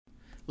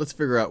let's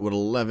figure out what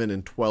 11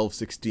 and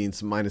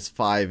 12/16 minus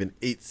 5 and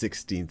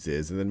 8/16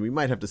 is, and then we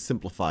might have to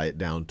simplify it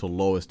down to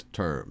lowest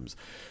terms.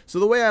 So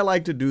the way I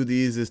like to do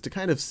these is to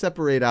kind of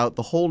separate out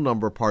the whole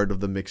number part of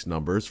the mixed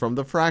numbers from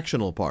the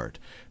fractional part.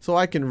 So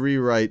I can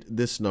rewrite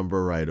this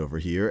number right over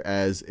here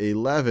as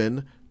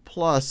 11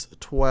 plus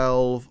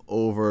 12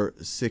 over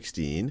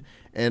 16.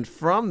 And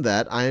from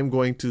that, I am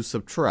going to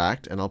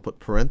subtract, and I'll put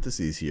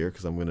parentheses here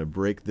because I'm going to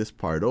break this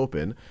part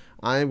open.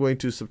 I am going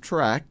to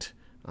subtract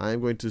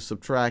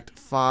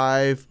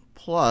 5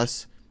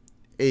 plus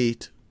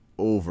 8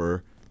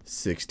 over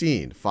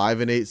 16.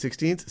 5 and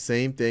 8/16,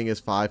 same thing as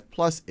 5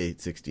 plus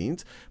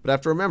 8/16. But I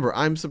have to remember,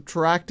 I'm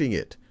subtracting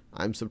it.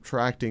 I'm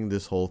subtracting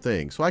this whole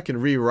thing. So I can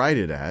rewrite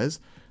it as,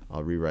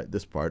 I'll rewrite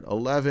this part,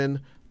 11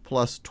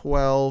 plus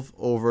 12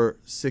 over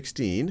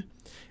 16.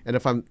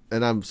 And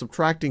I'm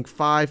subtracting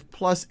 5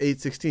 plus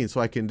 8/16, so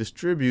I can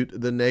distribute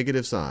the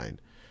negative sign.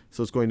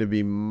 So it's going to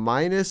be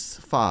minus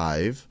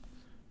 5,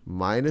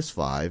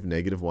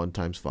 negative 1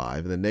 times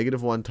 5, and then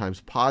negative 1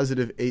 times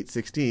positive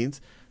 8/16.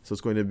 So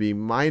it's going to be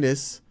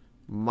minus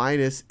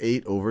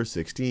 8 over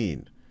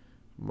 16.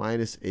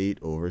 Minus 8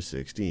 over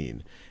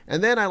 16.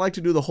 And then I like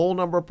to do the whole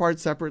number part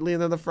separately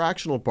and then the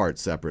fractional part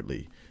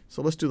separately.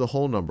 So let's do the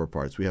whole number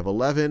parts. We have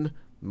 11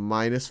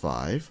 minus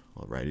 5.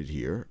 I'll write it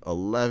here.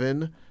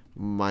 11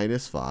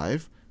 minus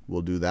 5.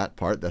 We'll do that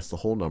part. That's the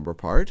whole number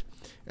part.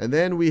 And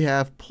then we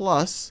have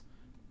plus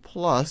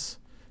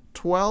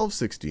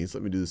 12/16.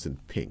 Let me do this in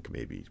pink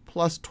maybe.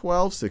 Plus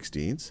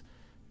 12/16.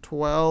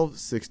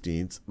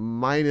 12/16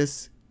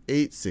 minus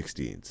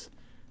 8/16.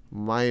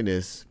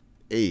 Minus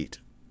 8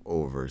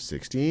 over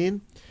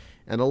 16.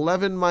 And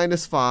 11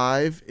 minus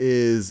 5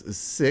 is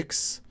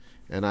 6.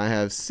 And I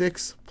have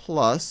 6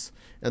 plus.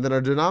 And then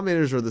our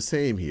denominators are the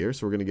same here.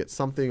 So we're going to get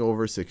something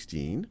over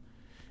 16.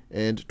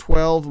 And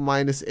 12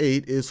 minus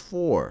 8 is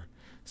 4.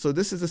 So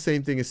this is the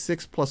same thing as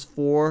 6 plus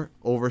 4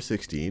 over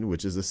 16,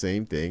 which is the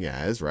same thing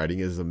as, writing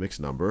it as a mixed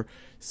number,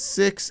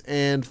 6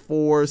 and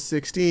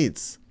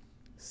 4/16.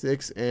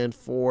 6 and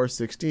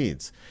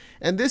 4/16.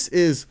 And this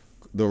is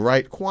the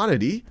right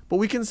quantity, but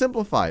we can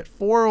simplify it.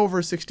 4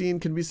 over 16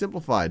 can be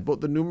simplified.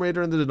 Both the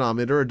numerator and the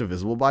denominator are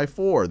divisible by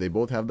 4. They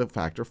both have the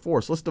factor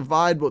 4. So let's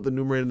divide both the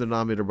numerator and the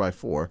denominator by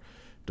 4.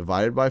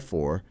 Divided by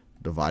 4.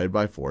 Divided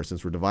by 4.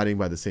 Since we're dividing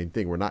by the same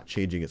thing, we're not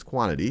changing its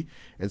quantity.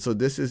 And so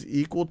this is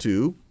equal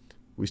to,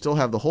 we still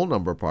have the whole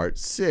number part,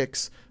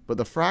 6, but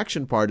the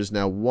fraction part is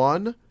now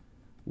 1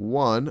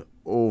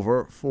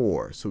 over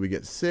 4. So we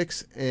get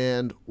 6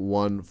 and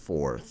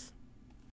 1/4.